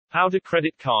How do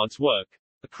credit cards work?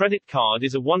 A credit card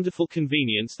is a wonderful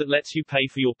convenience that lets you pay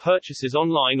for your purchases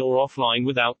online or offline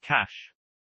without cash.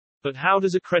 But how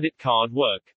does a credit card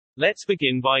work? Let's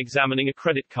begin by examining a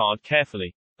credit card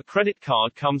carefully. A credit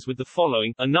card comes with the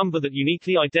following: a number that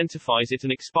uniquely identifies it,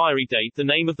 an expiry date, the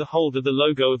name of the holder, the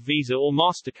logo of Visa or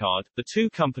MasterCard, the two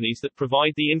companies that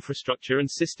provide the infrastructure and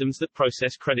systems that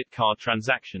process credit card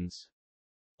transactions.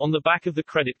 On the back of the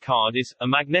credit card is a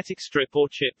magnetic strip or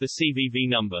chip, the CVV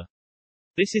number.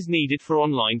 This is needed for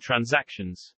online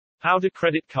transactions. How do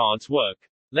credit cards work?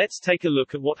 Let's take a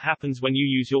look at what happens when you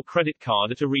use your credit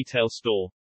card at a retail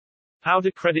store. How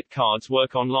do credit cards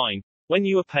work online? When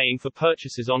you are paying for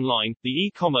purchases online, the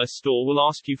e-commerce store will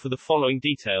ask you for the following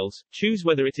details. Choose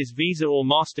whether it is Visa or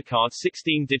MasterCard,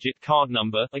 16-digit card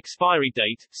number, expiry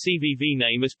date, CVV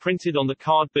name as printed on the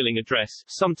card, billing address.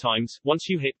 Sometimes, once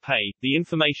you hit pay, the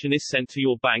information is sent to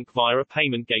your bank via a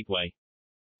payment gateway.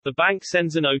 The bank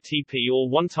sends an OTP or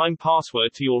one-time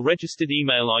password to your registered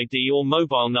email ID or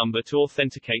mobile number to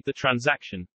authenticate the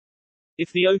transaction.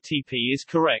 If the OTP is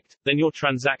correct, then your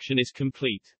transaction is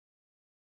complete.